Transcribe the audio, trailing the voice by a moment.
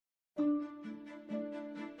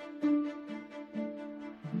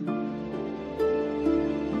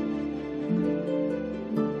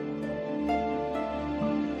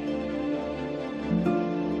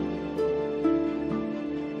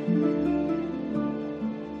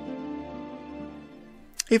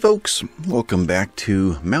Hey folks, welcome back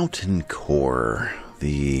to Mountaincore,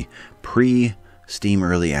 the pre-Steam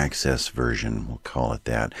Early Access version, we'll call it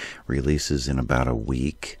that. Releases in about a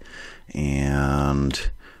week,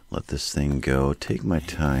 and let this thing go. Take my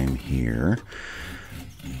time here.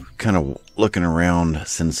 Kind of looking around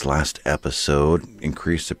since last episode,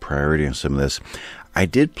 increased the priority on some of this. I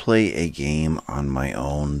did play a game on my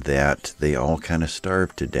own that they all kind of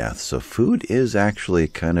starved to death, so food is actually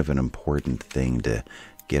kind of an important thing to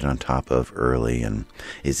get on top of early, and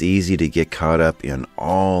it's easy to get caught up in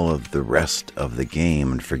all of the rest of the game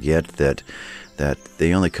and forget that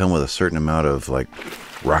they only come with a certain amount of, like,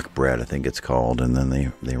 rock bread, I think it's called, and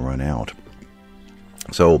then they run out.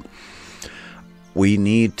 So we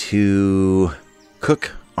need to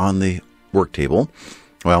cook on the work table.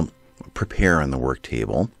 Well, prepare on the work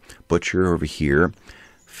table. Butcher over here.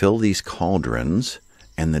 Fill these cauldrons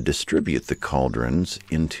and then distribute the cauldrons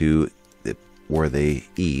into where they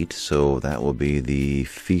eat. So that will be the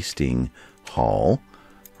feasting hall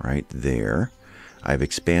right there. I've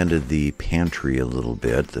expanded the pantry a little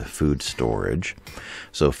bit, the food storage.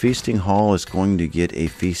 So feasting hall is going to get a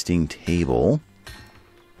feasting table.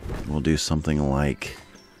 We'll do something like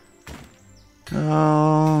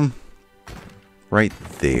right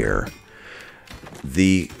there.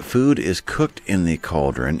 The food is cooked in the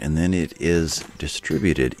cauldron and then it is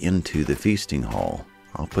distributed into the feasting hall.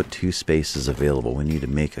 I'll put 2 spaces available. We need to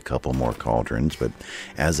make a couple more cauldrons, but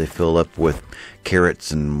as they fill up with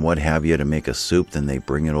carrots and what have you to make a soup, then they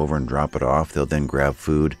bring it over and drop it off. They'll then grab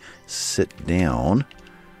food, sit down.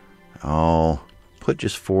 I'll put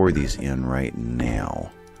just 4 of these in right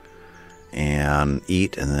now and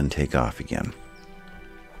eat and then take off again.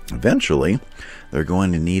 Eventually, they're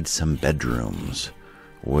going to need some bedrooms,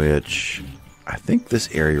 which I think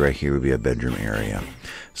this area right here would be a bedroom area.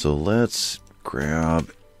 So let's grab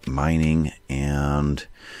mining and,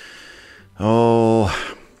 how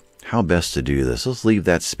best to do this? Let's leave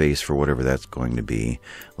that space for whatever that's going to be.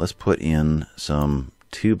 Let's put in some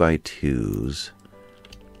 2x2s.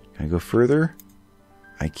 Can I go further?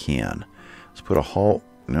 I can. Let's put a hall.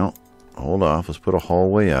 No, hold off. Let's put a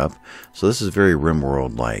hallway up. So this is very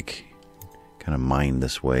RimWorld-like. Kind of mine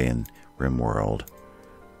this way in RimWorld.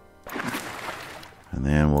 And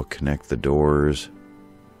then we'll connect the doors.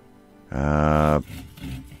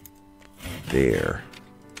 There.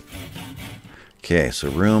 Okay, so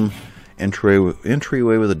room,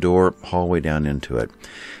 entryway with a door, hallway down into it.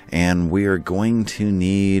 And we are going to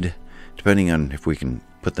need, depending on if we can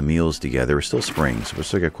put the meals together, we're still spring, so we've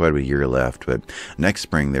still got quite a year left, but next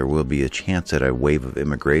spring there will be a chance at a wave of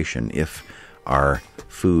immigration if our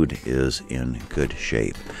food is in good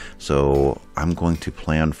shape. So I'm going to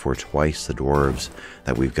plan for twice the dwarves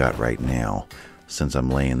that we've got right now, since I'm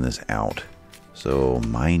laying this out. So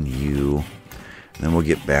mine you, and then we'll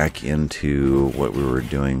get back into what we were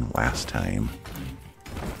doing last time.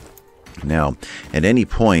 Now, at any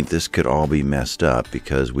point, this could all be messed up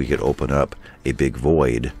because we could open up a big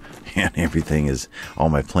void and everything is, all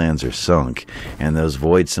my plans are sunk. And those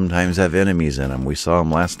voids sometimes have enemies in them. We saw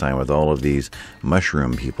them last time with all of these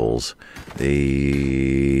mushroom peoples.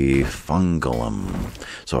 The fungolem.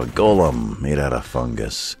 So a golem made out of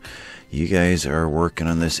fungus. You guys are working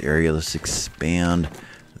on this area. Let's expand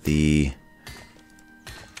the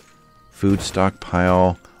food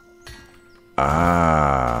stockpile.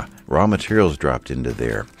 Raw materials dropped into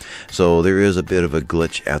there. So there is a bit of a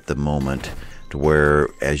glitch at the moment to where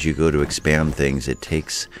as you go to expand things, it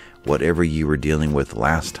takes whatever you were dealing with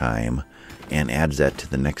last time and adds that to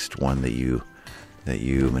the next one that you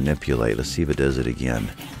manipulate. Let's see if it does it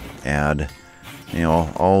again. Add. You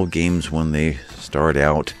know, all games when they start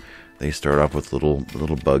out, they start off with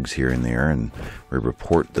little bugs here and there, and we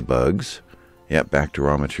report the bugs. Yep, back to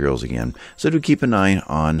raw materials again. So do keep an eye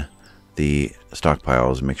on the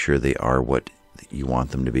stockpiles, make sure they are what you want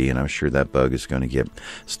them to be, and I'm sure that bug is going to get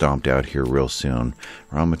stomped out here real soon.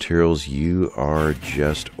 Raw materials, you are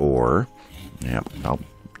just ore. Yep, I'll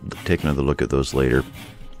take another look at those later.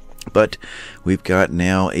 But we've got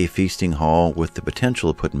now a feasting hall with the potential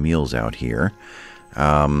of putting meals out here.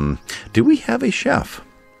 Do we have a chef?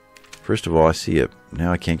 First of all, I see it.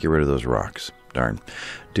 Now I can't get rid of those rocks. Darn.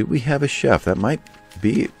 Do we have a chef? That might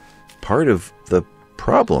be part of the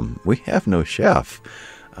problem. We have no chef.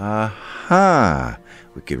 Aha.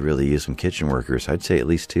 We could really use some kitchen workers. I'd say at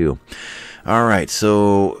least 2. All right,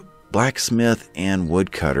 so blacksmith and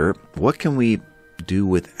woodcutter. What can we do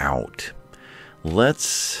without?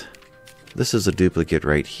 This is a duplicate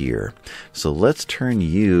right here. So let's turn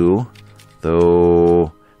you,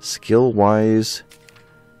 though skill-wise,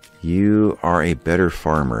 You are a better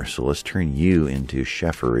farmer, so let's turn you into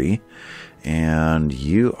chefery. And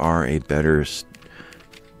you are a better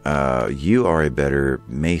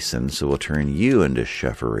mason, so we'll turn you into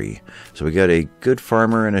chefery. So we got a good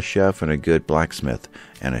farmer and a chef, and a good blacksmith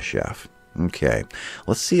and a chef. Okay,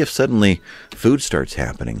 let's see if suddenly food starts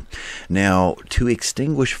happening. Now, to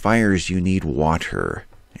extinguish fires, you need water.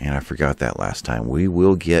 And I forgot that last time. We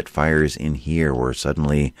will get fires in here where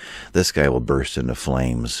suddenly this guy will burst into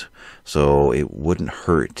flames. So it wouldn't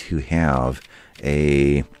hurt to have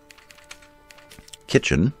a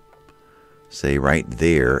kitchen, say right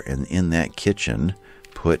there, and in that kitchen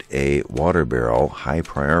put a water barrel, high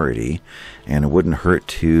priority, and it wouldn't hurt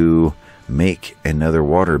to make another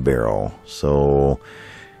water barrel. So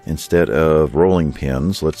instead of rolling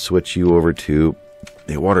pins, let's switch you over to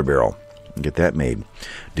a water barrel and get that made.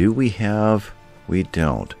 Do we have? We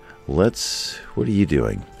don't. What are you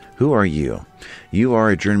doing? Who are you? You are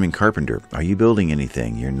a journeyman carpenter. Are you building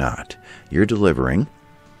anything? You're not. You're delivering.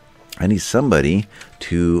 I need somebody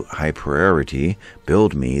to high priority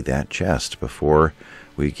build me that chest before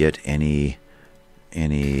we get any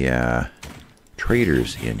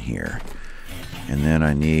traders in here. And then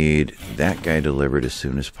I need that guy delivered as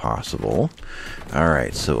soon as possible.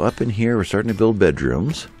 Alright, so up in here we're starting to build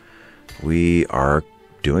bedrooms. We are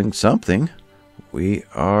doing something. We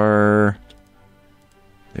are...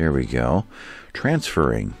 There we go.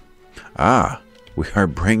 Transferring. We are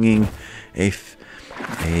bringing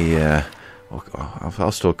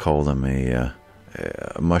I'll still call them a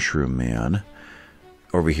mushroom man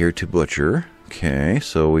over here to butcher. Okay,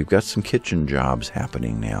 so we've got some kitchen jobs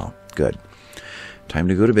happening now. Good. Time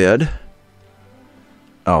to go to bed.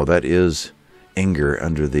 Oh, that is Inger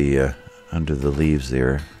under the leaves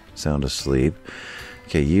there, sound asleep.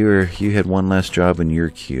 Okay, you had one last job in your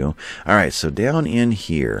queue. All right, so down in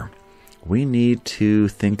here, we need to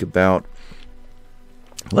think about.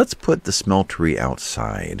 Let's put the smeltery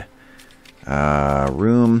outside.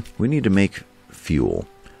 We need to make fuel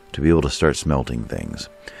to be able to start smelting things.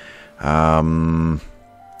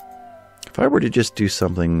 If I were to just do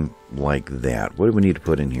something like that, what do we need to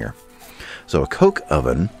put in here? So a coke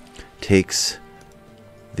oven takes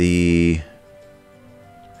the...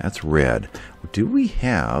 That's red. Do we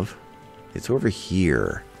have... It's over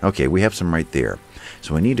here. Okay, we have some right there.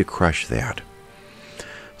 So we need to crush that.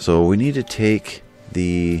 So we need to take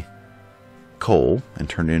the coal and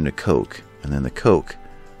turn it into coke. And then the coke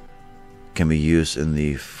can be used in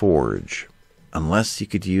the forge. Unless you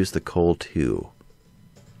could use the coal too.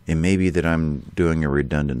 It may be that I'm doing a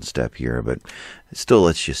redundant step here, but it still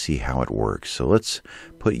lets you see how it works. So let's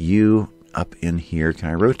put you up in here. Can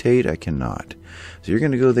I rotate? I cannot. So you're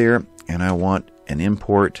going to go there, and I want an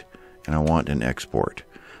import, and I want an export.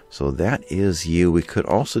 So that is you. We could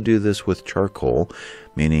also do this with charcoal,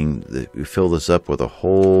 meaning that we fill this up with a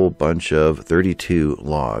whole bunch of 32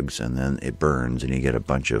 logs, and then it burns, and you get a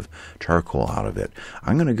bunch of charcoal out of it.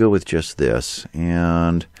 I'm going to go with just this,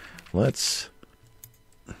 and let's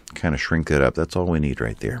kind of shrink that up. That's all we need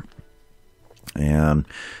right there. And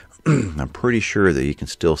I'm pretty sure that you can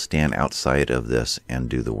still stand outside of this and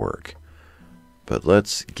do the work. But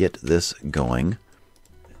let's get this going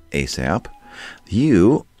ASAP.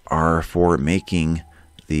 You are for making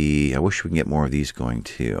the... I wish we can get more of these going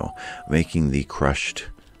too. Making the crushed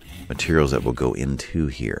materials that will go into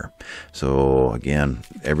here. So again,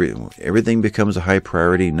 everything becomes a high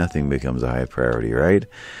priority. Nothing becomes a high priority, right?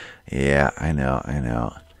 Yeah, I know.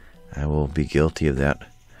 I will be guilty of that.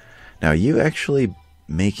 Now, you actually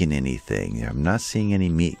making anything? I'm not seeing any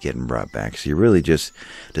meat getting brought back. So you're really just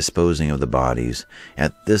disposing of the bodies.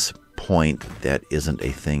 At this point, that isn't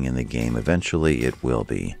a thing in the game. Eventually, it will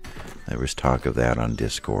be. There was talk of that on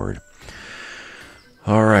Discord.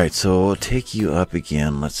 Alright, so we'll take you up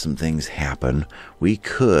again, let some things happen. We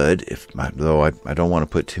could, though I don't want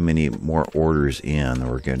to put too many more orders in,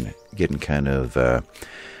 we're getting kind of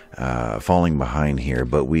falling behind here,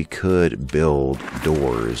 but we could build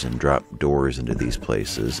doors and drop doors into these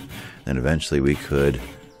places. Then eventually we could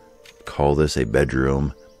call this a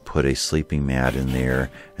bedroom, put a sleeping mat in there,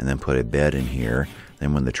 and then put a bed in here.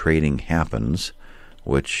 Then when the trading happens,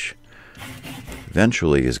 which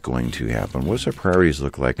eventually is going to happen. What's our priorities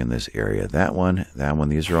look like in this area? That one,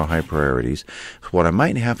 these are all high priorities. So what I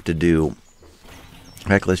might have to do, in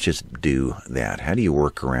fact, let's just do that. How do you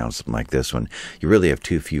work around something like this when you really have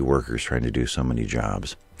too few workers trying to do so many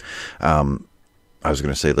jobs? I was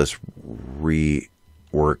going to say let's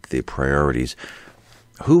rework the priorities.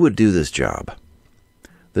 Who would do this job?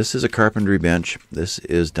 This is a carpentry bench. This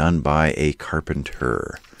is done by a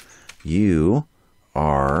carpenter. You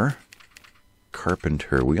are...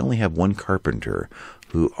 carpenter. We only have one carpenter.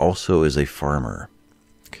 who also is a farmer.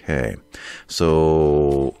 Okay,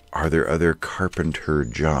 so are there other carpenter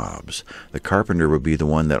jobs? The carpenter would be the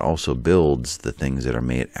one that also builds the things that are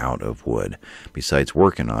made out of wood. Besides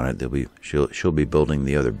working on it, she'll be building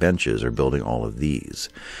the other benches or building all of these.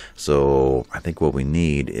 So I think what we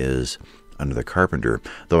need is under the carpenter.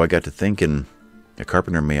 Though I got to thinking, a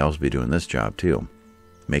carpenter may also be doing this job too,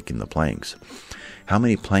 making the planks. How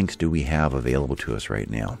many planks do we have available to us right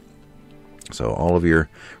now? So all of your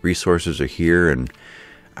resources are here, and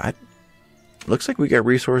looks like we got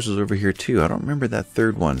resources over here too. I don't remember that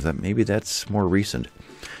third one. Maybe that's more recent.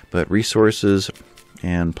 But resources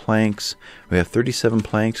and planks. We have 37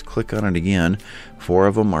 planks. Click on it again. 4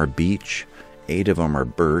 of them are beech. 8 of them are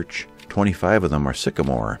birch. 25 of them are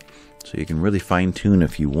sycamore. So you can really fine tune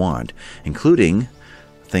if you want, including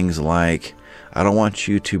things like, I don't want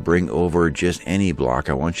you to bring over just any block.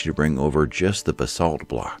 I want you to bring over just the basalt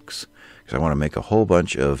blocks. I want to make a whole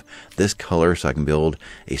bunch of this color so I can build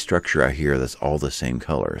a structure out here that's all the same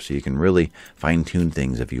color. So you can really fine-tune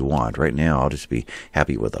things if you want. Right now, I'll just be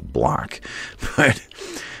happy with a block. But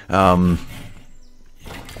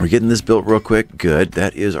we're getting this built real quick. Good.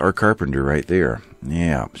 That is our carpenter right there.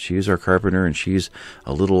 Yeah, she's our carpenter, and she's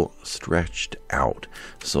a little stretched out.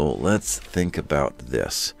 So let's think about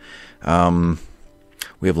this.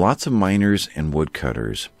 We have lots of miners and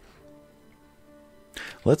woodcutters.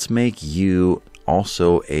 Let's make you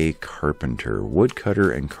also a carpenter,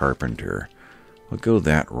 woodcutter and carpenter. We'll go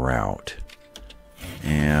that route.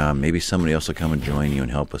 And maybe somebody else will come and join you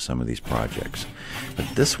and help with some of these projects. But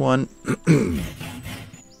this one,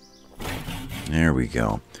 there we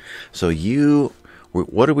go. So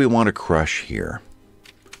what do we want to crush here?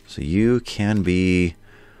 So you can be,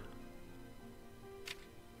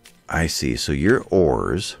 I see, so your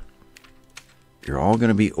ores. You're all going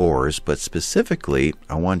to be ores, but specifically,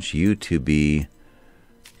 I want you to be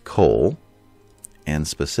coal, and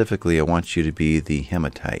specifically, I want you to be the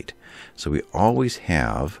hematite. So we always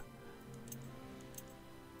have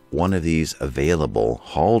one of these available,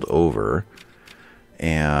 hauled over,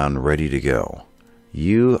 and ready to go.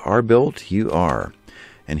 You are built, you are.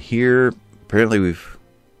 And here, apparently we've,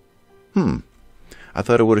 I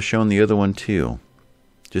thought it would have shown the other one too.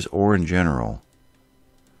 Just ore in general.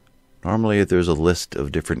 Normally there's a list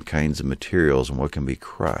of different kinds of materials and what can be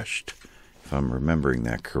crushed, if I'm remembering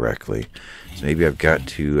that correctly. So maybe I've got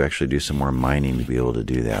to actually do some more mining to be able to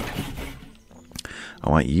do that. I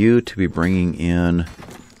want you to be bringing in...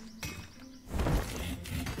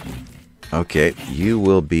 Okay, you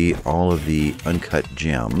will be all of the uncut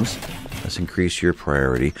gems. Let's increase your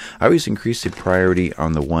priority. I always increase the priority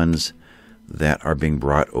on the ones that are being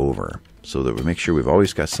brought over, so that we make sure we've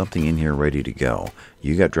always got something in here ready to go.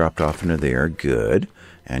 You got dropped off into there, good.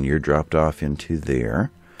 And you're dropped off into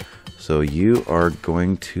there. So you are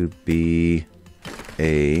going to be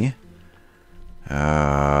a...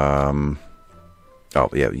 oh,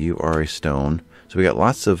 yeah, you are a stone. So we got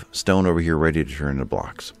lots of stone over here ready to turn into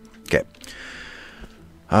blocks. Okay.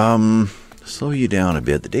 Slow you down a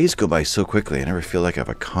bit. The days go by so quickly, I never feel like I've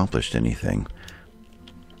accomplished anything.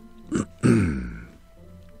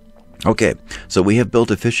 Okay, so we have built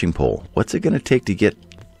a fishing pole. What's it going to take to get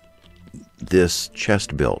this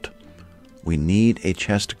chest built? We need a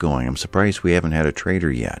chest going. I'm surprised we haven't had a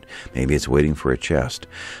trader yet. Maybe it's waiting for a chest.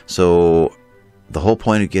 So the whole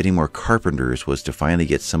point of getting more carpenters was to finally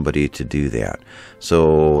get somebody to do that.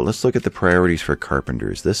 So let's look at the priorities for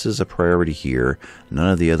carpenters. This is a priority here. None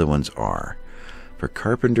of the other ones are. For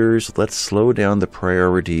carpenters, let's slow down the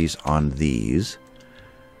priorities on these.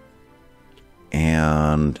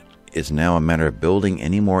 And it's now a matter of building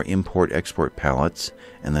any more import-export pallets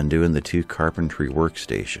and then doing the 2 carpentry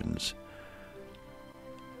workstations.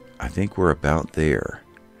 I think we're about there.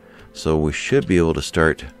 So we should be able to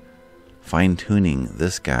start fine-tuning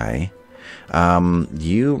this guy.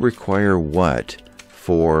 You require what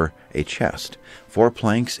for a chest? 4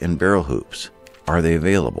 planks and barrel hoops. Are they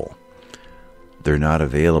available? They're not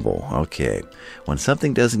available. Okay. When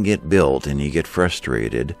something doesn't get built and you get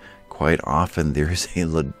frustrated, quite often there's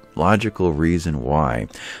a logical reason why.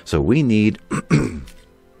 So we need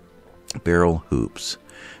barrel hoops.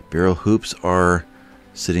 Barrel hoops are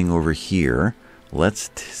sitting over here.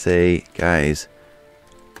 Let's say, guys,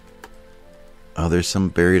 oh, there's some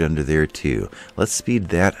buried under there too. Let's speed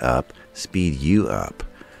that up, speed you up.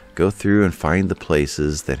 Go through and find the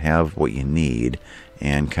places that have what you need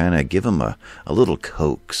and kind of give them a little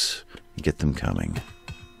coax and get them coming.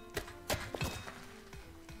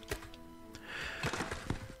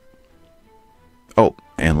 Oh,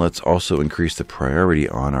 and let's also increase the priority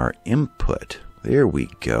on our input. There we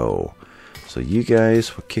go. So you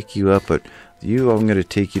guys will kick you up, but You, I'm going to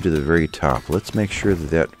take you to the very top. Let's make sure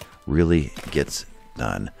that that really gets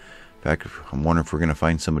done. In fact, I'm wondering if we're going to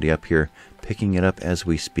find somebody up here picking it up as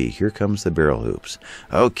we speak. Here comes the barrel hoops.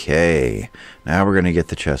 Okay, now we're going to get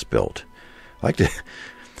the chest built. I like to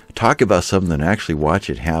talk about something and actually watch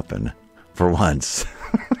it happen for once.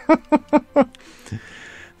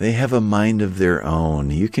 They have a mind of their own.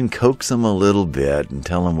 You can coax them a little bit and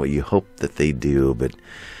tell them what you hope that they do, but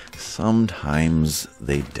sometimes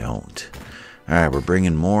they don't. All right, we're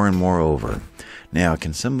bringing more and more over. Now,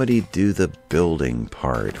 can somebody do the building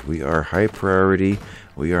part? We are high priority.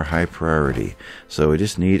 We are high priority. So we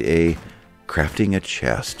just need crafting a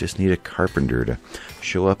chest. Just need a carpenter to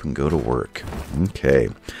show up and go to work. Okay,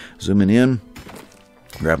 zooming in,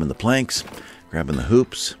 grabbing the planks, grabbing the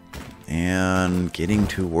hoops, and getting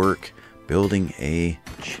to work building a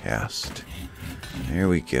chest. There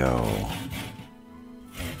we go.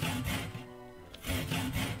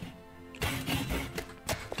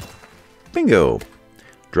 Bingo!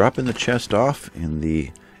 Dropping the chest off in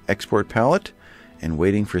the export pallet and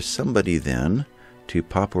waiting for somebody then to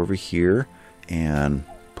pop over here and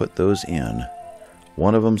put those in.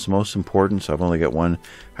 One of them's most important, so I've only got one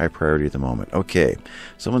high priority at the moment. Okay,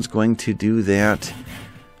 someone's going to do that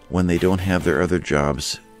when they don't have their other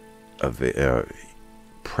jobs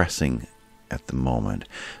pressing at the moment.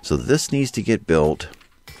 So this needs to get built.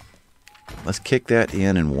 Let's kick that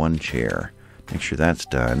in one chair. Make sure that's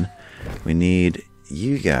done. We need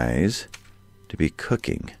you guys to be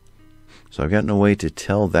cooking. So I've got no way to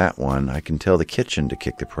tell that one. I can tell the kitchen to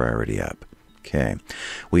kick the priority up. Okay.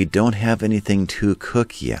 We don't have anything to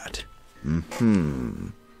cook yet.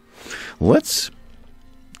 Let's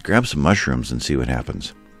grab some mushrooms and see what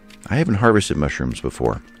happens. I haven't harvested mushrooms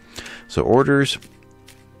before. So orders,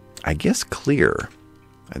 I guess clear.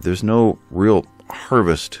 There's no real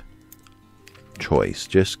harvest choice,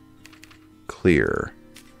 just clear.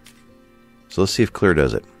 So let's see if clear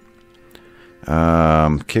does it.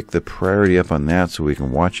 Kick the priority up on that so we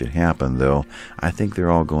can watch it happen, though. I think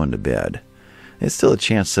they're all going to bed. It's still a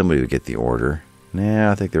chance somebody would get the order.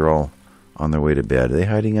 Nah, I think they're all on their way to bed. Are they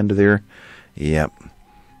hiding under there? Yep.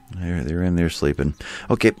 They're in there sleeping.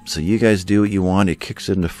 Okay, so you guys do what you want. It kicks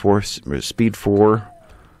into speed 4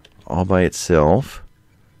 all by itself.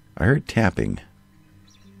 I heard tapping.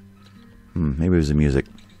 Maybe it was the music.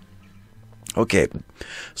 Okay,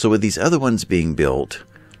 so with these other ones being built,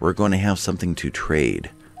 we're going to have something to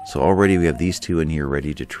trade. So already we have these two in here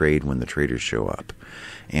ready to trade when the traders show up.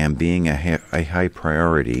 And being a high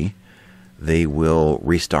priority, they will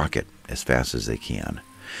restock it as fast as they can.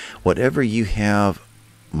 Whatever you have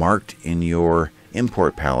marked in your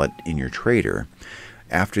import palette in your trader,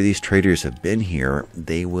 after these traders have been here,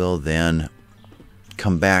 they will then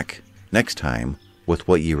come back next time with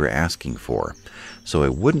what you were asking for. So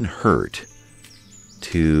it wouldn't hurt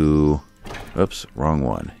to... Oops, wrong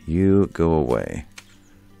one. You go away.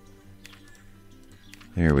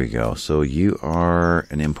 There we go. So you are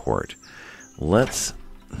an import. I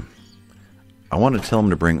want to tell them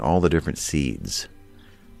to bring all the different seeds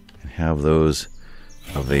and have those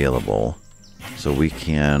available so we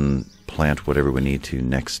can plant whatever we need to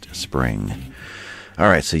next spring.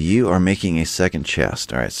 Alright, so you are making a second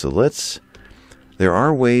chest. Alright, so there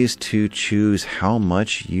are ways to choose how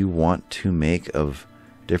much you want to make of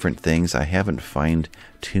different things. I haven't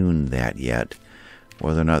fine-tuned that yet.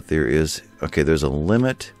 Whether or not there is... Okay, there's a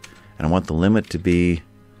limit, and I want the limit to be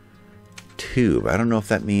 2. I don't know if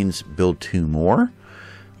that means build 2 more,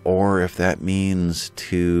 or if that means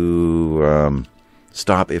to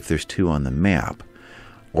stop if there's 2 on the map,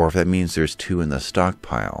 or if that means there's 2 in the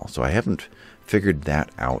stockpile. So I haven't figured that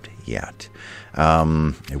out yet.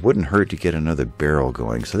 It wouldn't hurt to get another barrel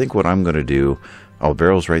going. So I think what I'm going to do... Oh,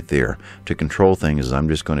 barrel's right there. To control things is I'm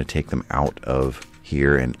just going to take them out of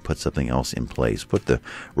here and put something else in place. Put the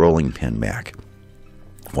rolling pin back.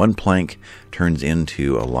 1 plank turns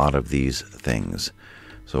into a lot of these things.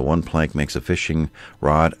 So 1 plank makes a fishing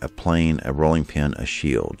rod, a plane, a rolling pin, a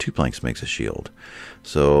shield. 2 planks makes a shield.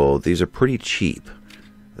 So these are pretty cheap.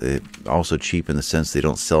 They're also cheap in the sense they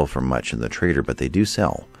don't sell for much in the trader, but they do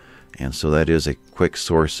sell. And so that is a quick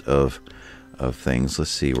source of things.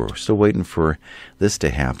 Let's see, we're still waiting for this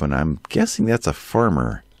to happen. I'm guessing that's a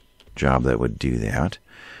farmer job that would do that.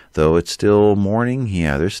 Though it's still morning,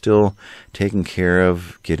 yeah, they're still taking care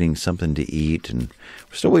of getting something to eat, and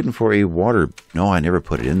we're still waiting for a water... No, I never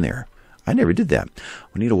put it in there. I never did that.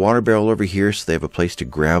 We need a water barrel over here so they have a place to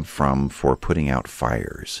grab from for putting out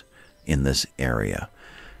fires in this area.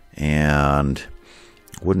 And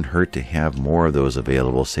wouldn't hurt to have more of those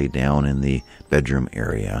available, say down in the bedroom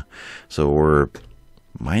area. So we're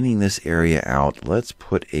mining this area out, let's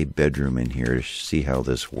put a bedroom in here to see how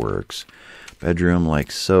this works. Bedroom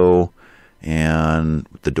like so, and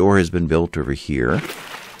the door has been built over here.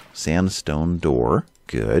 Sandstone door,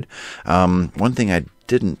 good. One thing I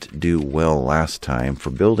didn't do well last time,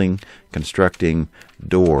 for building, constructing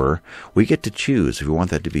door, we get to choose if we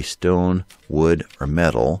want that to be stone, wood, or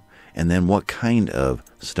metal, and then what kind of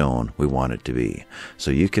stone we want it to be.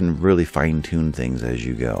 So you can really fine-tune things as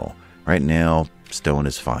you go. Right now, stone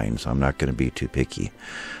is fine, so I'm not going to be too picky.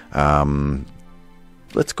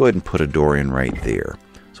 Let's go ahead and put a door in right there.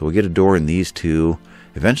 So we'll get a door in these two.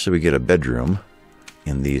 Eventually we get a bedroom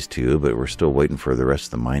in these two, but we're still waiting for the rest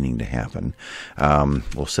of the mining to happen.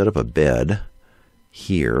 We'll set up a bed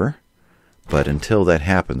here, but until that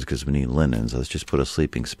happens, because we need linens, let's just put a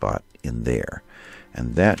sleeping spot in there.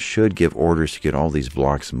 And that should give orders to get all these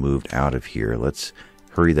blocks moved out of here. Let's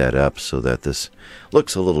hurry that up so that this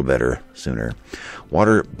looks a little better sooner.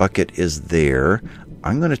 Water bucket is there.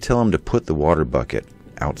 I'm going to tell them to put the water bucket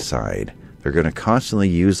outside. They're going to constantly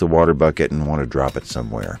use the water bucket and want to drop it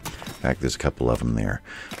somewhere. In fact, there's a couple of them there.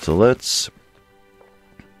 So let's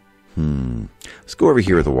go over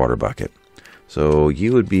here with the water bucket. So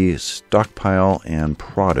you would be stockpile and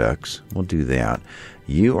products. We'll do that.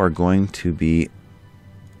 You are going to be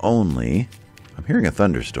only... I'm hearing a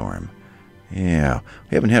thunderstorm. Yeah,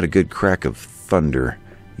 we haven't had a good crack of thunder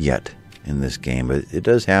yet in this game, but it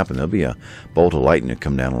does happen. There'll be a bolt of lightning to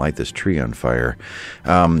come down and light this tree on fire.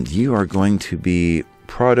 You are going to be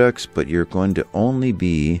products, but you're going to only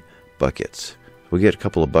be buckets. We'll get a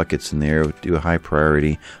couple of buckets in there, we'll do a high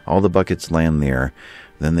priority. All the buckets land there.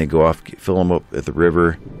 Then they go off, fill them up at the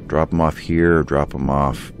river, drop them off here, drop them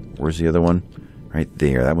off. Where's the other one? Right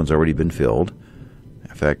there. That one's already been filled.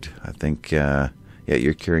 In fact, I think, yeah,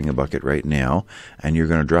 you're carrying a bucket right now, and you're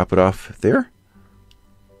going to drop it off there?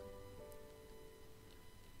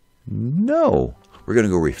 No, we're going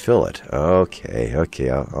to go refill it. Okay,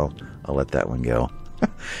 I'll let that one go.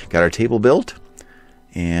 Got our table built,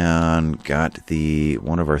 and got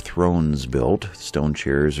one of our thrones built. Stone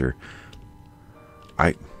chairs, or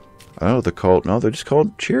I don't know what they're called. No, they're just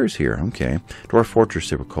called chairs here. Okay, Dwarf Fortress,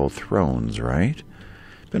 they were called thrones, right?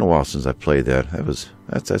 Been a while since I played that.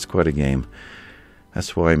 That's quite a game.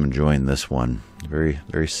 That's why I'm enjoying this one. Very,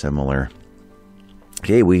 very similar.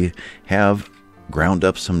 Okay, we have ground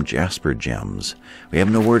up some jasper gems. We have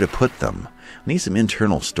nowhere to put them. We need some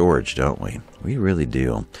internal storage, don't we? We really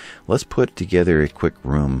do. Let's put together a quick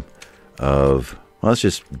room of... Well, let's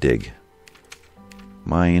just dig.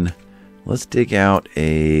 Mine. Let's dig out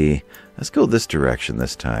a... Let's go this direction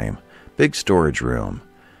this time. Big storage room.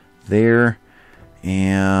 There.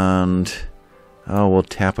 And... Oh, we'll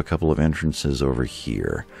tap a couple of entrances over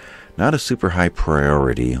here. Not a super high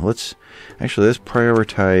priority. Let's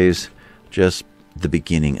prioritize just the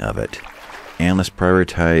beginning of it. And let's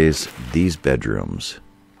prioritize these bedrooms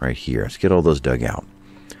right here. Let's get all those dug out.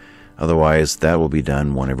 Otherwise, that will be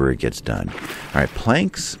done whenever it gets done. All right,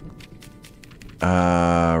 planks,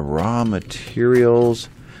 raw materials.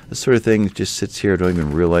 This sort of thing just sits here. I don't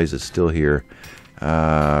even realize it's still here.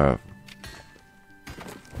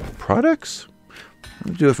 Products?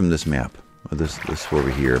 Let's do it from this map. This over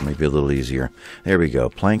here. Maybe a little easier. There we go.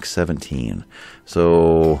 Plank 17.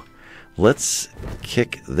 So let's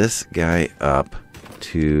kick this guy up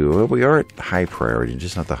to... Well, we are at high priority,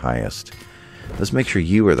 just not the highest. Let's make sure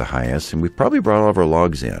you are the highest. And we probably brought all of our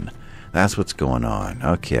logs in. That's what's going on.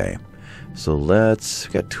 Okay. So we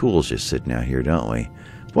got tools just sitting out here, don't we?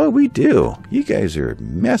 Boy, we do. You guys are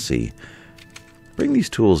messy. Bring these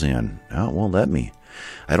tools in. Oh, it won't let me.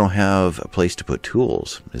 I don't have a place to put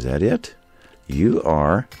tools. Is that it? You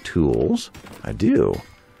are tools. I do.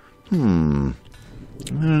 I don't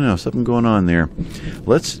know. Something going on there.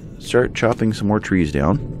 Let's start chopping some more trees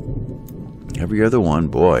down. Every other one.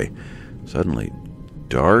 Boy, suddenly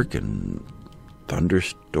dark and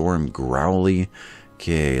thunderstorm growly.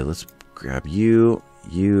 Okay, let's grab you.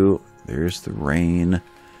 There's the rain.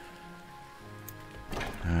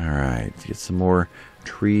 Alright, get some more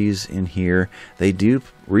trees in here. They do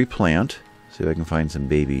replant. See if I can find some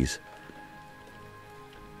babies.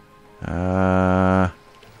 There's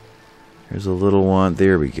a little one.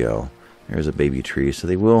 There we go. There's a baby tree. So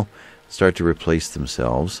they will start to replace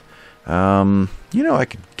themselves. I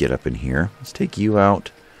could get up in here. Let's take you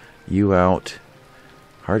out. You out.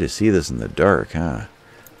 Hard to see this in the dark, huh?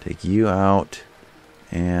 Take you out.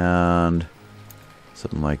 And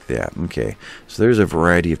something like that. Okay. So there's a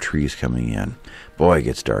variety of trees coming in. Boy, it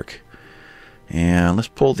gets dark. And let's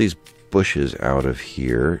pull these bushes out of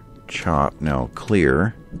here. Chop. No,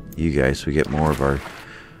 clear. You guys, so we get more of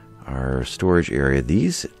our storage area.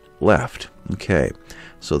 These left. Okay,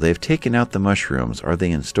 so they've taken out the mushrooms. Are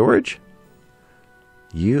they in storage?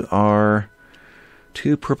 You are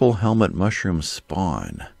 2 purple helmet mushroom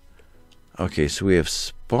spawn. Okay, so we have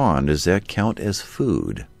spawn. Does that count as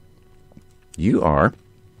food? You are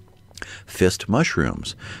fist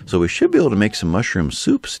mushrooms. So we should be able to make some mushroom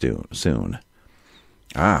soup soon.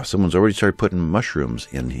 Ah, someone's already started putting mushrooms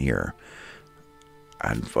in here.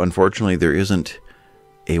 Unfortunately, there isn't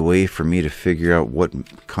a way for me to figure out what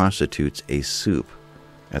constitutes a soup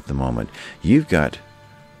at the moment. You've got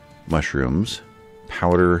mushrooms,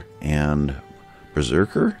 powder, and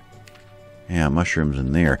berserker? Yeah, mushrooms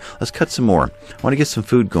in there. Let's cut some more. I want to get some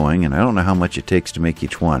food going, and I don't know how much it takes to make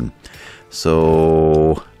each one.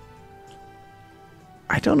 So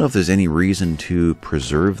I don't know if there's any reason to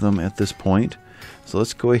preserve them at this point. So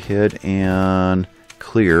let's go ahead and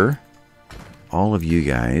clear all of you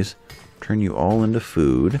guys. Turn you all into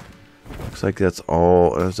food. Looks like that's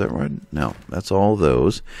all. Is that right? No, that's all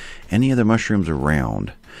those. Any other mushrooms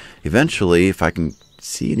around? Eventually, if I can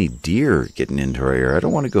see any deer getting into our area, I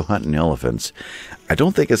don't want to go hunting elephants. I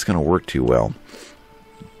don't think it's going to work too well.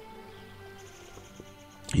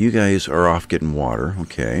 You guys are off getting water.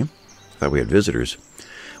 Okay. Thought we had visitors.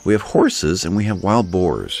 We have horses and we have wild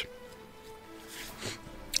boars.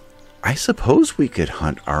 I suppose we could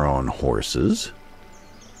hunt our own horses.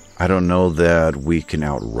 I don't know that we can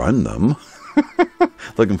outrun them.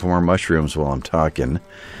 Looking for more mushrooms while I'm talking.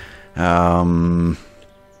 So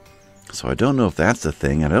I don't know if that's the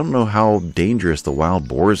thing. I don't know how dangerous the wild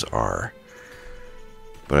boars are.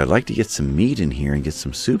 But I'd like to get some meat in here and get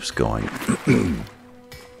some soups going.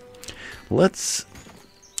 Let's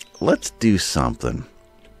do something.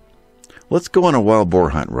 Let's go on a wild boar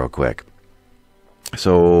hunt real quick.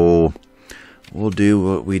 So we'll do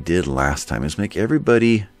what we did last time. Is make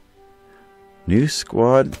everybody new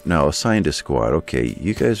squad. No, assigned a squad. Okay,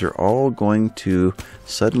 you guys are all going to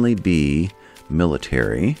suddenly be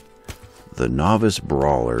military. The novice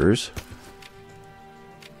brawlers.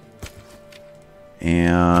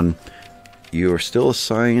 And you are still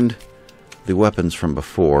assigned the weapons from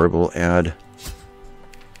before. We'll add...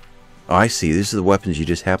 Oh, I see. These are the weapons you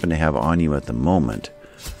just happen to have on you at the moment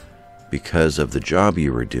because of the job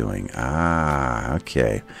you were doing. Ah,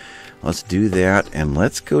 okay. Let's do that, and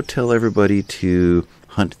let's go tell everybody to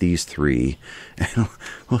hunt these 3. And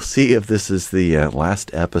we'll see if this is the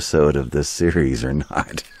last episode of this series or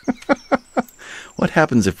not. What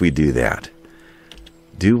happens if we do that?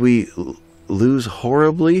 Do we lose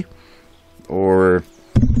horribly? Or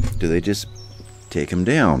do they just take him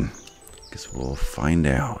down? Guess we'll find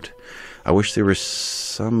out. I wish there was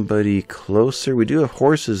somebody closer. We do have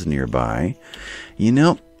horses nearby. You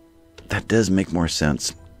know, that does make more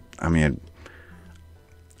sense. I mean,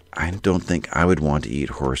 I don't think I would want to eat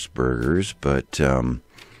horse burgers, but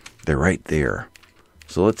they're right there.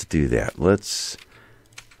 So let's do that. Let's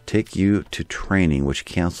take you to training, which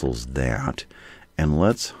cancels that. And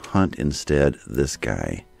let's hunt instead this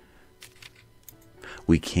guy.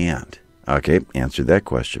 We can't. Okay, answered that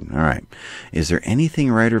question. All right. Is there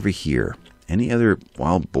anything right over here? Any other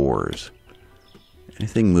wild boars?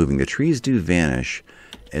 Anything moving? The trees do vanish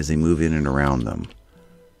as they move in and around them.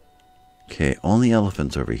 Okay, only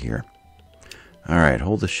elephants over here. All right,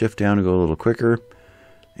 hold the shift down to go a little quicker.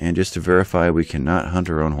 And just to verify, we cannot hunt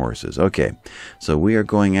our own horses. Okay, so we are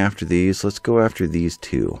going after these. Let's go after these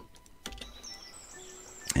 2.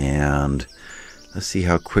 And let's see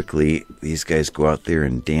how quickly these guys go out there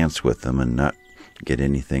and dance with them and not get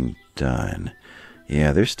anything done.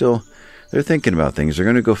 Yeah, they're thinking about things. They're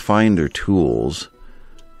going to go find their tools.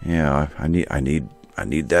 Yeah, I need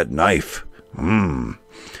that knife.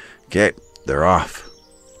 Okay, they're off.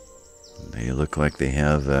 They look like they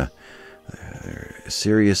have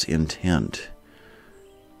serious intent.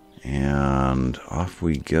 And off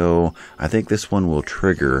we go. I think this one will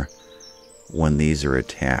trigger when these are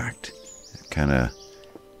attacked. Kind of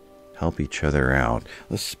help each other out.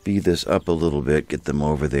 Let's speed this up a little bit, get them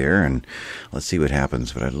over there, and let's see what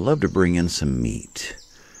happens. But I'd love to bring in some meat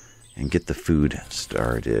and get the food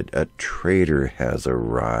started. A trader has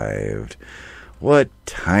arrived. What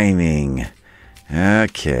timing.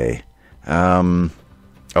 Okay. Oh,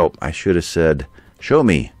 I should have said, show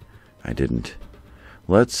me. I didn't.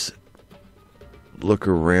 Let's look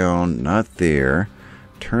around. Not there.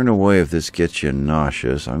 Turn away if this gets you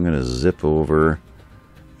nauseous. I'm going to zip over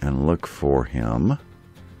and look for him.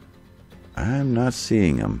 I'm not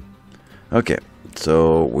seeing him. Okay,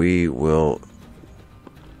 so we will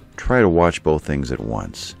try to watch both things at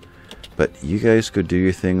once. But you guys go do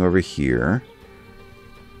your thing over here.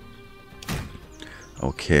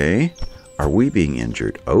 Okay. Are we being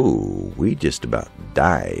injured? Oh, we just about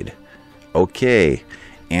died. Okay,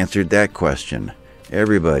 answered that question.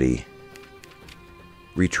 Everybody,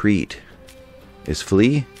 retreat. Is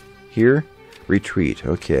flee here? Retreat.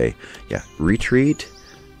 Okay. Yeah, retreat.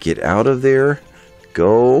 Get out of there.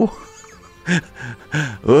 Go.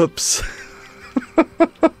 Oops.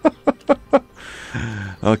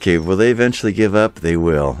 Okay, will they eventually give up? They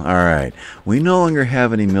will. All right. We no longer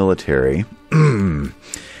have any military.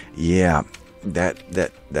 Yeah,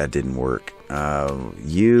 that didn't work.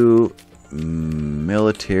 You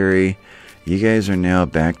military, you guys are now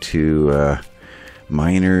back to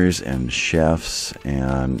miners and chefs,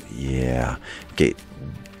 and yeah. Okay,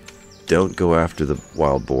 don't go after the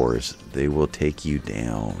wild boars. They will take you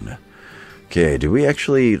down. Okay, do we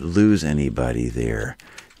actually lose anybody there?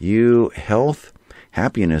 You, health,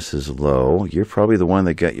 happiness is low. You're probably the one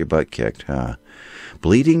that got your butt kicked, huh?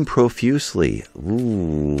 Bleeding profusely.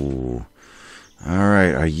 Ooh. All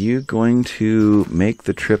right, are you going to make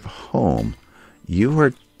the trip home? You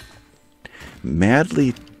are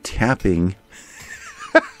madly tapping.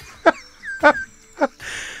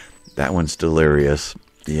 That one's delirious.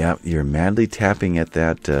 Yeah, you're madly tapping at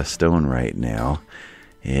that stone right now.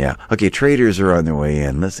 Yeah. Okay, traders are on their way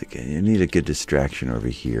in. You need a good distraction over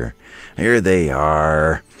here. Here they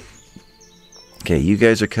are. Okay, you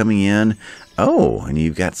guys are coming in. Oh, and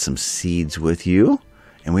you've got some seeds with you.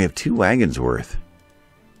 And we have 2 wagons worth.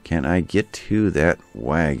 Can I get to that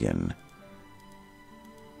wagon?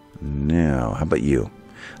 No. How about you?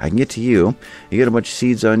 I can get to you. You got a bunch of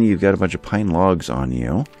seeds on you. You've got a bunch of pine logs on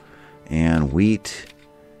you. And wheat,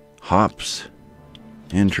 hops.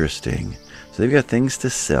 Interesting. So they've got things to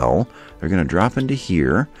sell. They're going to drop into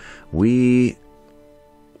here. We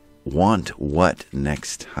want what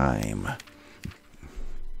next time?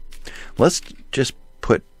 Let's just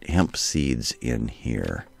put hemp seeds in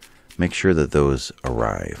here. Make sure that those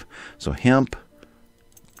arrive. So hemp,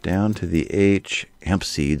 down to the H, hemp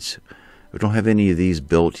seeds. We don't have any of these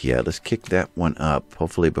built yet. Let's kick that one up,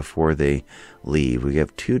 hopefully before they leave. We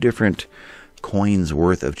have 2 different coins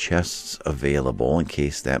worth of chests available in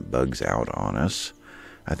case that bugs out on us.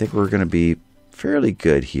 I think we're going to be fairly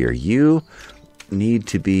good here. You need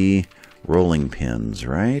to be rolling pins,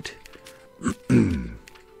 right?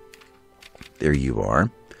 There you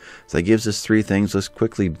are. So that gives us 3 things. Let's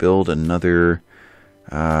quickly build another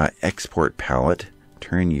export pallet.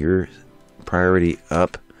 Turn your priority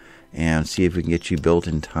up and see if we can get you built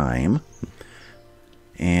in time.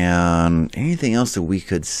 And anything else that we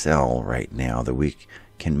could sell right now that we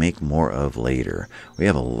can make more of later. We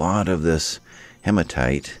have a lot of this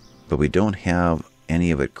hematite, but we don't have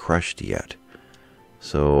any of it crushed yet.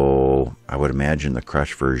 So I would imagine the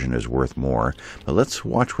crushed version is worth more. But let's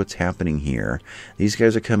watch what's happening here. These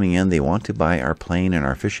guys are coming in. They want to buy our plane and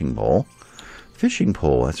our fishing pole. Fishing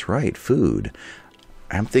pole, that's right, food.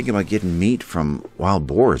 I'm thinking about getting meat from wild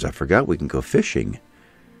boars. I forgot we can go fishing.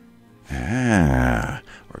 Ah,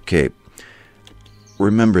 okay.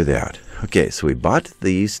 Remember that. Okay, so we bought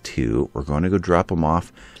these 2. We're going to go drop them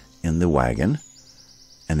off in the wagon.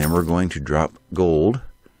 And then we're going to drop gold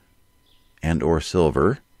and or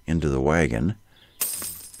silver into the wagon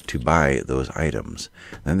to buy those items.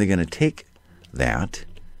 Then they're going to take that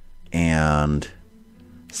and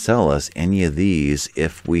sell us any of these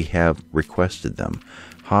if we have requested them.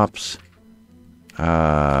 Hops,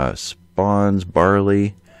 spawns,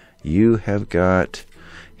 barley. You have got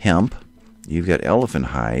hemp. You've got elephant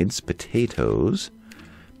hides, potatoes.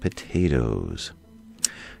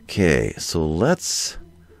 Okay, so let's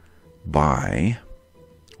buy.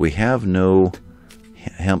 We have no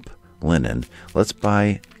hemp linen. Let's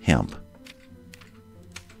buy hemp.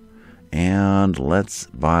 And let's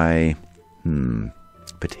buy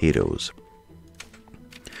potatoes.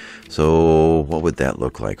 So what would that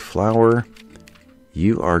look like? Flour.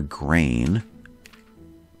 You are grain.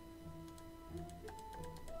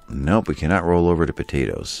 Nope, we cannot roll over to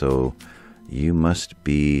potatoes. So you must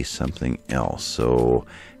be something else. So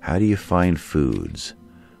how do you find foods?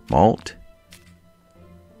 Malt.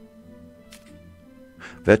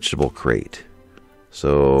 Vegetable crate.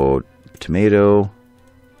 So tomato.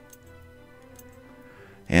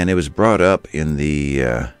 And it was brought up in the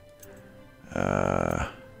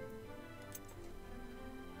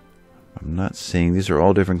I'm not seeing, these are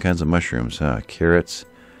all different kinds of mushrooms, huh? Carrots.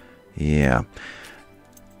 Yeah.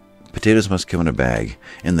 Potatoes must come in a bag.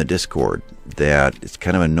 In the Discord, that it's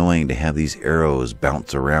kind of annoying to have these arrows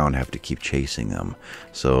bounce around, have to keep chasing them.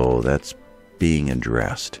 So that's being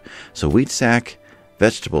addressed. So wheat sack,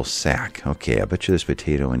 vegetable sack. Okay, I bet you there's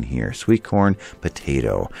potato in here. Sweet corn,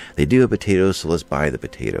 potato. They do have potatoes, so let's buy the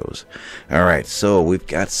potatoes. All right, so we've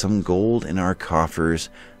got some gold in our coffers.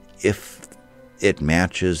 If it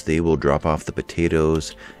matches, they will drop off the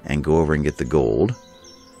potatoes and go over and get the gold.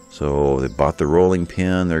 So they bought the rolling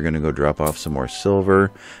pin. They're going to go drop off some more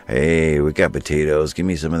silver. Hey, we got potatoes. Give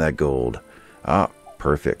me some of that gold. Ah,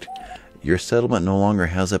 perfect. Your settlement no longer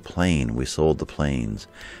has a plane. We sold the planes,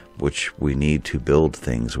 which we need to build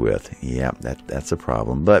things with. Yeah, that's a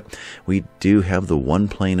problem. But we do have the one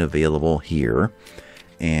plane available here,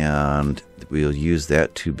 and we'll use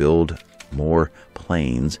that to build more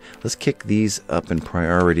planes. Let's kick these up in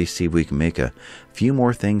priority, see if we can make a few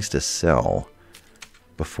more things to sell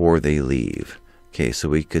before they leave. Okay, so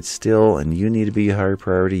we could still, and you need to be a higher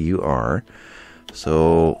priority. You are.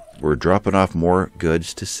 So we're dropping off more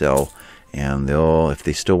goods to sell. And they'll, if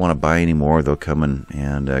they still want to buy any more, they'll come in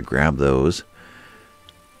and grab those.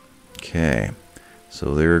 Okay,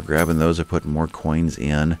 so they're grabbing those. They're putting more coins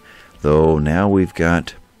in. Though now we've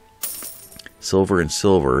got silver and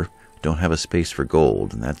silver. Don't have a space for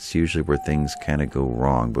gold. And that's usually where things kind of go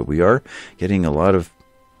wrong. But we are getting a lot of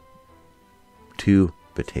two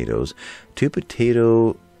potatoes. Two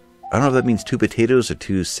potato... I don't know if that means two potatoes or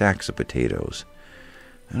two sacks of potatoes.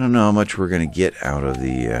 I don't know how much we're going to get out of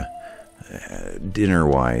the...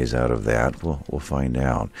 dinner-wise out of that. We'll find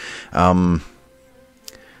out.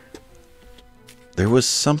 There was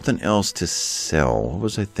something else to sell. What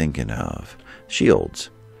was I thinking of? Shields.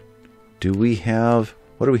 What do we have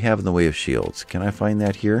in the way of shields? Can I find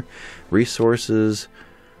that here? Resources.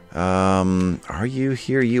 Are you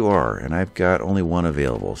here? You are. And I've got only one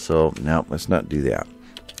available. So, no, let's not do that.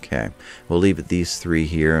 Okay. We'll leave it these three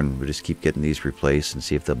here, and we'll just keep getting these replaced and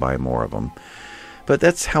see if they'll buy more of them. But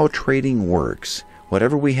that's how trading works.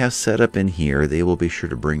 Whatever we have set up in here, they will be sure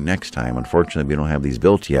to bring next time. Unfortunately, we don't have these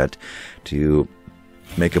built yet to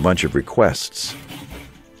make a bunch of requests.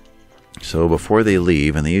 So before they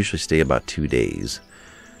leave, and they usually stay about 2 days.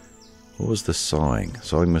 What was the sawing?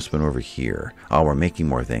 Sawing must have been over here. Oh, we're making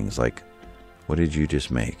more things. Like, what did you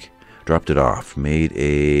just make? Dropped it off. Made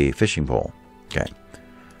a fishing pole. Okay.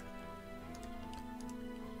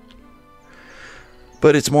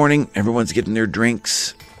 But it's morning. Everyone's getting their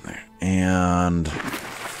drinks and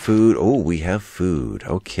food. Oh, we have food.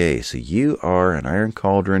 Okay, so you are an iron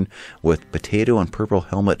cauldron with potato and purple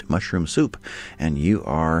helmet mushroom soup. And you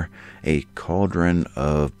are a cauldron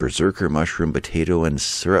of berserker mushroom, potato, and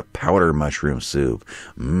syrup powder mushroom soup.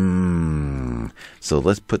 So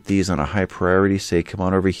let's put these on a high priority. Say, come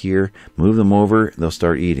on over here. Move them over. They'll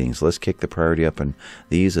start eating. So let's kick the priority up on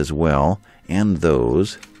these as well. And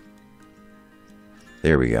those.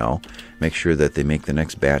 There we go. Make sure that they make the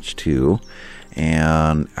next batch too.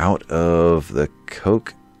 And out of the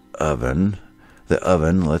coke oven,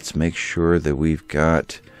 let's make sure that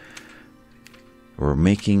we're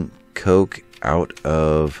making coke out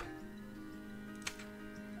of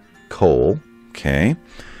coal. Okay.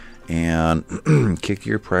 And kick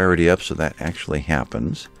your priority up so that actually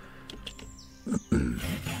happens.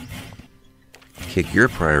 Kick your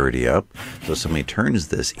priority up so somebody turns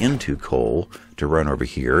this into coal to run over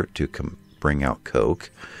here to bring out coke.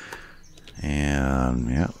 And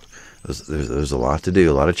yeah, there's a lot to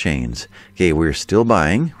do, a lot of chains. Okay, we're still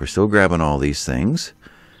buying, we're still grabbing all these things,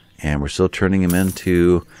 and we're still turning them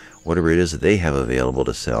into whatever it is that they have available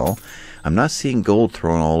to sell. I'm not seeing gold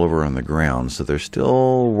thrown all over on the ground, so they're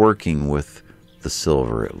still working with the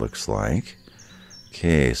silver, it looks like.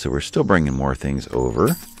 Okay, so we're still bringing more things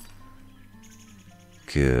over.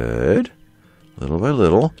 Good. Little by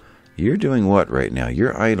little. You're doing what right now?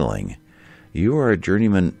 You're idling. You are a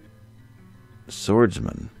journeyman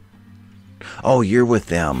swordsman. Oh, you're with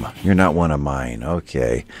them. You're not one of mine.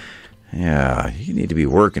 Okay. Yeah, you need to be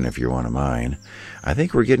working if you're one of mine. I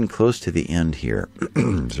think we're getting close to the end here.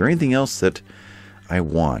 Is there anything else that I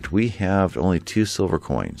want? We have only 2 silver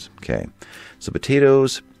coins. Okay. So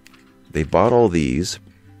potatoes, they bought all these.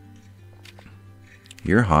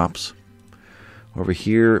 Your hops. Over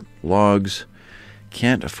here, logs.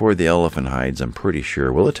 Can't afford the elephant hides, I'm pretty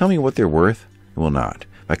sure. Will it tell me what they're worth? It will not.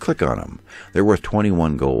 If I click on them, they're worth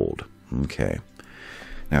 21 gold. Okay.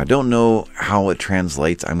 Now, I don't know how it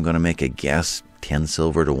translates. I'm going to make a guess. 10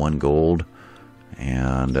 silver to 1 gold.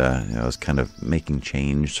 And, it's kind of making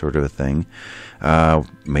change sort of a thing.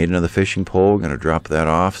 Made another fishing pole. Going to drop that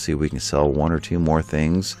off. See if we can sell 1 or 2 more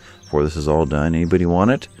things before this is all done. Anybody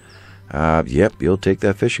want it? Yep, you'll take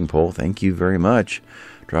that fishing pole. Thank you very much.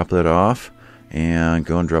 Drop that off and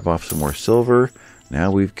go and drop off some more silver.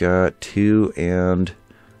 Now we've got 2 and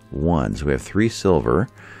 1. So we have 3 silver.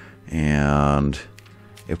 And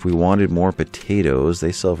if we wanted more potatoes,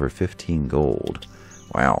 they sell for 15 gold.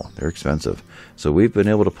 Wow, they're expensive. So we've been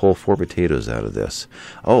able to pull 4 potatoes out of this.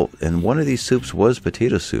 Oh, and one of these soups was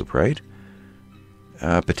potato soup, right?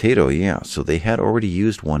 Potato, yeah. So they had already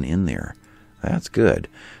used one in there. That's good.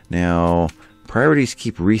 Now, priorities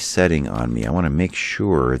keep resetting on me. I want to make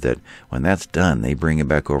sure that when that's done, they bring it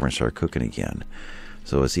back over and start cooking again.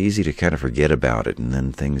 So it's easy to kind of forget about it, and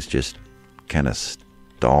then things just kind of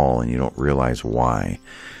stall, and you don't realize why.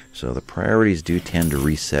 So the priorities do tend to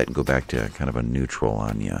reset and go back to kind of a neutral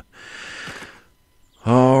on you.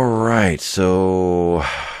 All right, so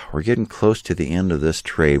we're getting close to the end of this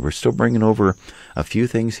trade. We're still bringing over a few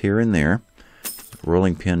things here and there.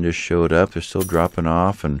 Rolling pin just showed up. They're still dropping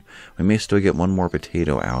off, and we may still get one more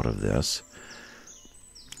potato out of this.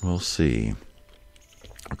 We'll see.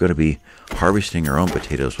 We're going to be harvesting our own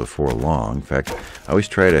potatoes before long. In fact, I always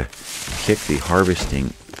try to kick the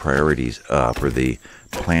harvesting priorities up, or the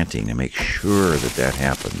planting, to make sure that that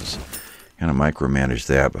happens. Kind of micromanage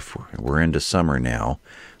that before we're into summer now.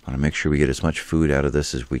 I want to make sure we get as much food out of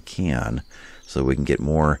this as we can, so we can get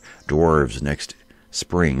more dwarves next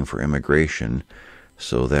spring for immigration,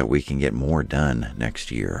 so that we can get more done next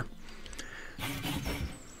year.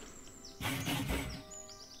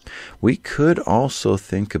 We could also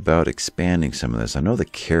think about expanding some of this. I know the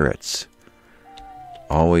carrots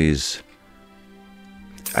always...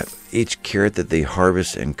 each carrot that they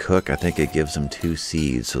harvest and cook, I think it gives them 2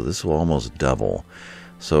 seeds. So this will almost double.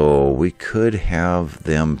 So we could have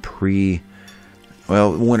them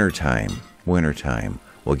wintertime. Wintertime.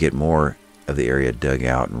 We'll get more of the area dug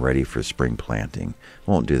out and ready for spring planting.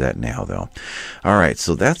 Won't do that now, though. All right,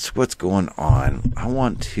 so that's what's going on. I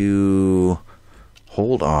want to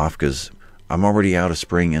hold off because I'm already out of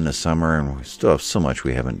spring into summer, and we still have so much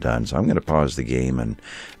we haven't done. So I'm going to pause the game and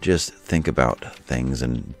just think about things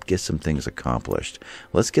and get some things accomplished.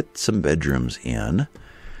 Let's get some bedrooms in.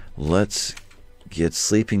 Let's get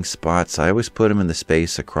sleeping spots. I always put them in the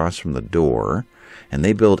space across from the door, and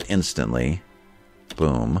they build instantly.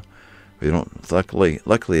 Boom. We don't. Luckily,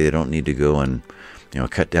 they don't need to go and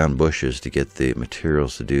cut down bushes to get the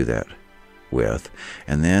materials to do that with.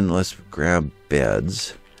 And then let's grab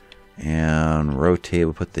beds and rotate.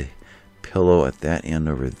 We'll put the pillow at that end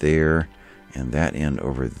over there and that end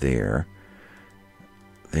over there.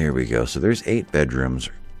 There we go. So there's 8 bedrooms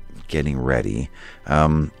getting ready.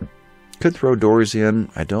 Could throw doors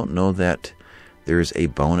in. I don't know that there's a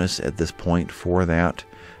bonus at this point for that.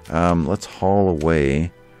 Let's haul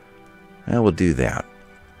away. We'll do that.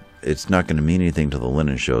 It's not going to mean anything till the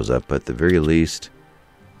linen shows up, but at the very least,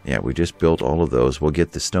 yeah, we just built all of those. We'll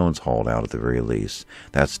get the stones hauled out at the very least.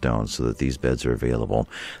 That's stone, so that these beds are available.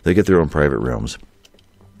 They get their own private rooms.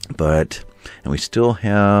 And we still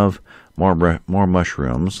have more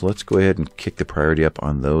mushrooms. Let's go ahead and kick the priority up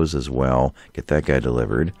on those as well. Get that guy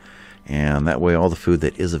delivered. And that way all the food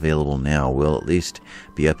that is available now will at least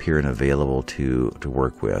be up here and available to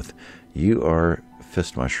work with. You are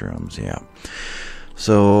fist mushrooms, yeah.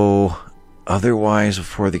 So otherwise,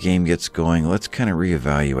 before the game gets going, let's kind of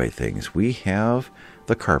reevaluate things. We have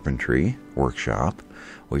the carpentry workshop.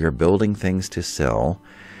 We are building things to sell.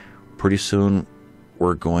 Pretty soon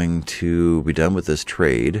we're going to be done with this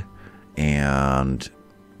trade, and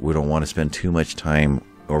we don't want to spend too much time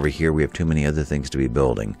over here. We have too many other things to be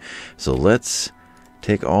building. So let's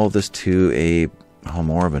take all this to a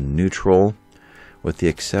more of a neutral, with the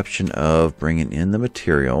exception of bringing in the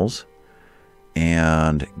materials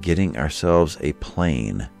and getting ourselves a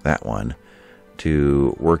plane, that one,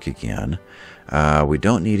 to work again. We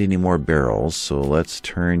don't need any more barrels, so let's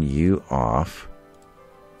turn you off.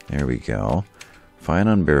 There we go. Fine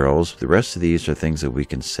on barrels. The rest of these are things that we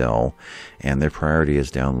can sell, and their priority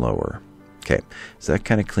is down lower. Okay, so that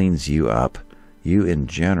kind of cleans you up. You in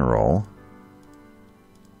general,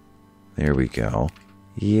 there we go.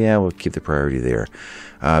 Yeah, we'll keep the priority there.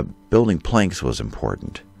 Building planks was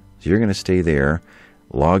important. So you're going to stay there.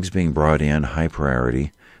 Logs being brought in, high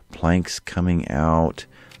priority. Planks coming out.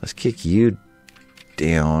 Let's kick you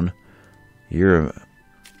down. You're,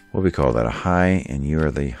 what do we call that? A high, and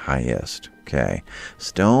you're the highest. Okay.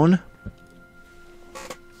 Stone.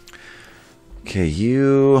 Okay,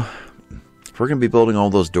 you... If we're going to be building all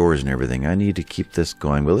those doors and everything, I need to keep this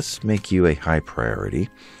going. Well, let's make you a high priority.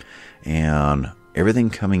 And everything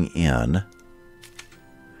coming in,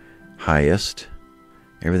 highest.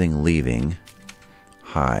 Everything leaving,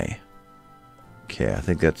 high. Okay, I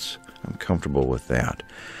think that's, I'm comfortable with that.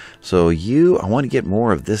 So I want to get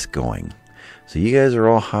more of this going. So you guys are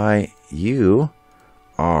all high. You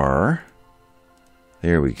are,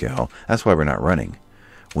 there we go. That's why we're not running.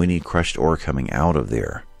 We need crushed ore coming out of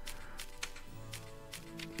there.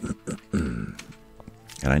 And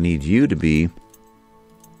I need you to be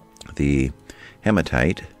the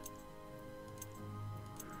hematite.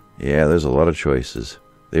 Yeah, there's a lot of choices.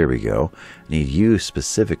 There we go. I need you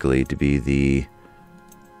specifically to be the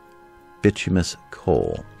bituminous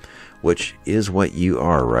coal, which is what you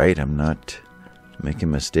are, right? I'm not making a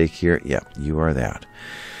mistake here. Yeah, you are that.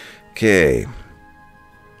 Okay.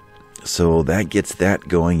 So that gets that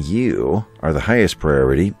going. You are the highest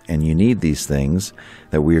priority, and you need these things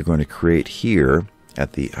that we are going to create here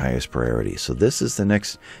at the highest priority. So this is the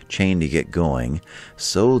next chain to get going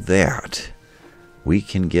so that we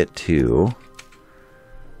can get to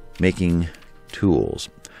making tools.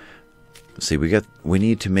 See, we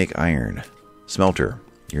need to make iron. Smelter,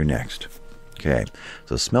 you're next. Okay,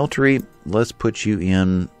 so smeltery, let's put you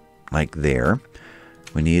in like there.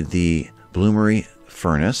 We need the bloomery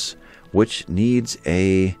furnace, which needs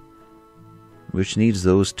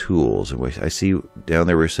those tools. I see down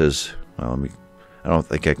there where it says, well, I don't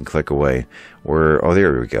think I can click away. Oh,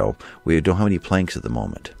 there we go. We don't have any planks at the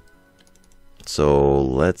moment. So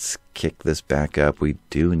let's kick this back up. We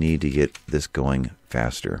do need to get this going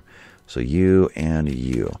faster. So you and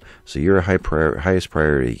you. So you're a highest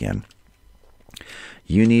priority again.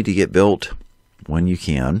 You need to get built when you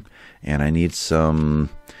can. And I need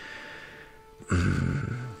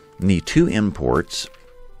need 2 imports.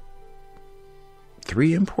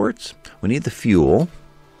 3 imports? We need the fuel.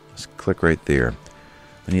 Let's click right there.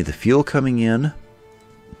 We need the fuel coming in.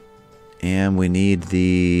 And we need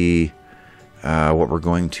the what we're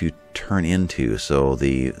going to turn into. So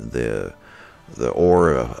the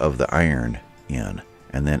ore of the iron in.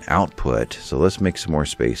 And then output. So let's make some more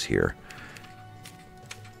space here.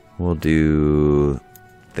 We'll do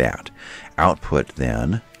that. Output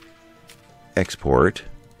then. Export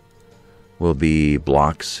will be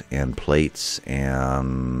blocks and plates,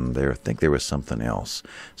 and I think there was something else.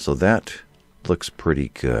 So that looks pretty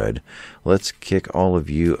good. Let's kick all of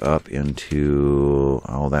you up into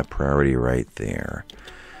that priority right there.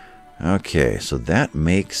 Okay, so that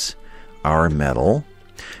makes our metal.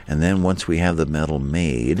 And then once we have the metal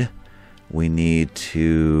made, we need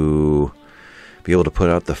to be able to put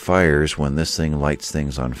out the fires when this thing lights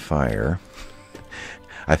things on fire.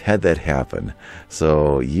 I've had that happen.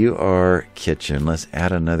 So you are kitchen. Let's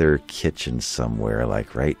add another kitchen somewhere,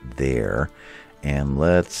 like right there. And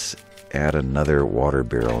let's add another water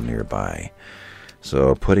barrel nearby.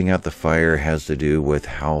 So putting out the fire has to do with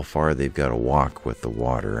how far they've got to walk with the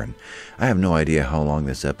water. And I have no idea how long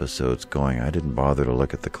this episode's going. I didn't bother to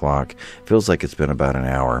look at the clock. Feels like it's been about an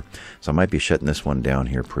hour. So I might be shutting this one down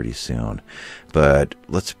here pretty soon. But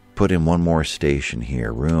let's put in one more station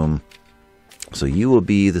here. Room. So you will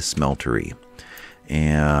be the smeltery.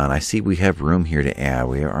 And I see we have room here to add.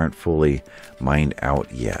 We aren't fully mined out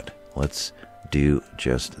yet. Let's do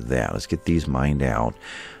just that. Let's get these mined out.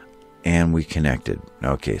 And we connected.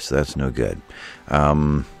 Okay, so that's no good.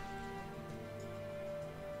 No,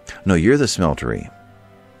 you're the smeltery.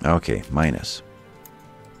 Okay, minus.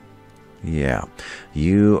 Yeah.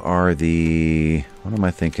 You are the... What am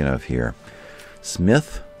I thinking of here?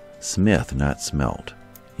 Smith? Smith, not smelt.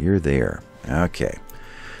 You're there. Okay.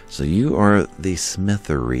 So you are the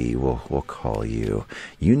smithery, we'll call you.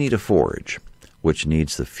 You need a forge, which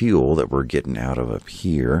needs the fuel that we're getting out of up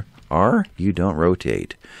here. You don't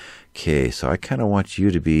rotate. Okay, so I kind of want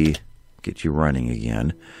you to get you running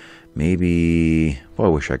again. Maybe, well,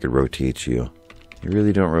 I wish I could rotate you. You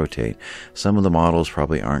really don't rotate. Some of the models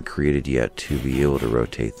probably aren't created yet to be able to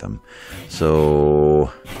rotate them.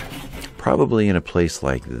 So, probably in a place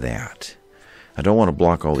like that. I don't want to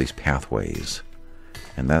block all these pathways.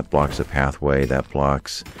 And that blocks a pathway, that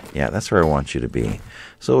blocks... Yeah, that's where I want you to be.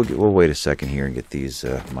 So we'll wait a second here and get these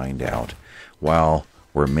mined out while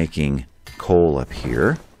we're making coal up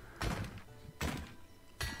here.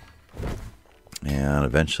 And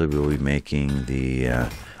eventually we'll be making the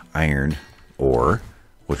iron ore,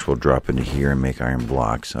 which will drop into here and make iron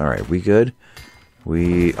blocks. Alright, we good?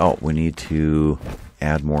 We need to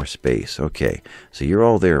add more space. Okay, so you're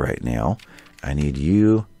all there right now. I need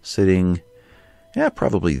you sitting,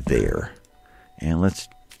 probably there. And let's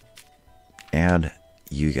add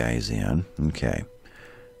you guys in. Okay.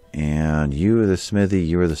 And you are the smithy,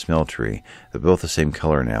 you are the smeltery. They're both the same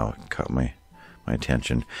color now. Caught my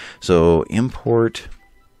attention. So import,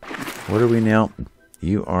 what are we now?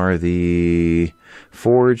 You are the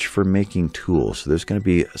forge for making tools. So there's going to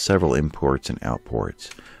be several imports and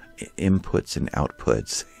outports. Inputs and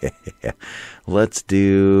outputs. Let's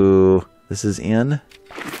do, this is in.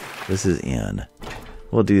 This is in.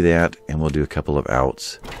 We'll do that, and we'll do a couple of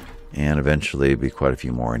outs. And eventually be quite a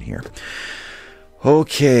few more in here.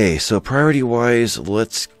 Okay, so priority-wise,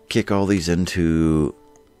 let's kick all these into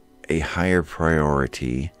a higher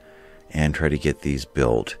priority and try to get these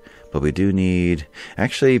built. But we do need...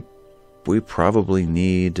 Actually, we probably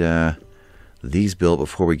need these built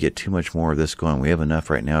before we get too much more of this going. We have enough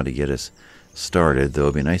right now to get us started, though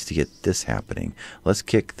it'd be nice to get this happening. Let's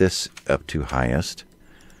kick this up to highest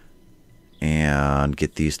and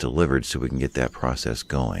get these delivered so we can get that process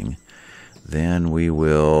going. Then we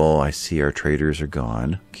will, I see our traders are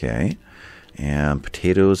gone. Okay. And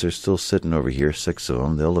potatoes are still sitting over here, 6 of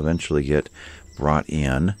them. They'll eventually get brought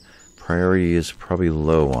in. Priority is probably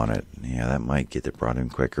low on it. Yeah, that might get it brought in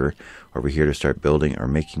quicker. Over here to start building or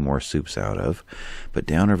making more soups out of. But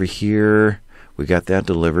down over here, we got that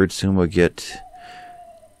delivered. Soon we'll get...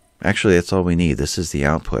 Actually, that's all we need. This is the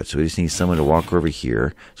output. So we just need someone to walk over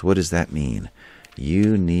here. So what does that mean?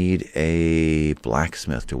 You need a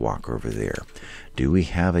blacksmith to walk over there. Do we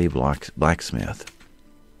have a blacksmith?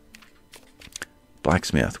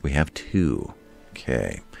 Blacksmith, we have 2.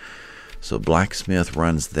 Okay. So blacksmith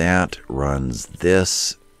runs that, runs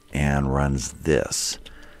this, and runs this.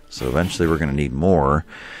 So eventually we're going to need more.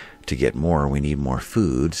 To get more, we need more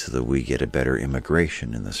food so that we get a better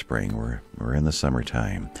immigration in the spring. We're in the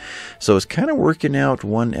summertime. So it's kind of working out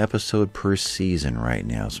 1 episode per season right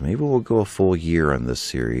now. So maybe we'll go a full year on this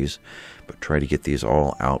series, but try to get these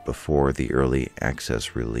all out before the early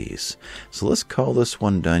access release. So let's call this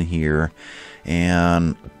one done here.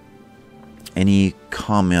 And any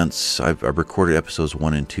comments, I've recorded episodes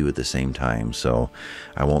 1 and 2 at the same time, so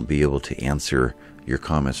I won't be able to answer your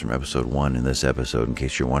comments from episode 1 in this episode, in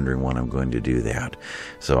case you're wondering when I'm going to do that.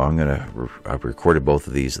 So I've recorded both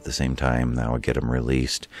of these at the same time. Now I'll get them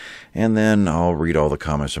released, and then I'll read all the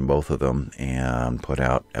comments from both of them and put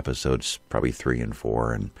out episodes probably 3 and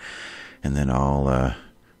 4, and then I'll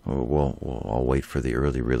wait for the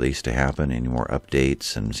early release to happen, any more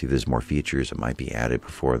updates, and see if there's more features that might be added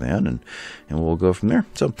before then, and we'll go from there.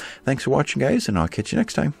 So thanks for watching, guys, and I'll catch you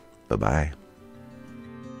next time. Bye-bye.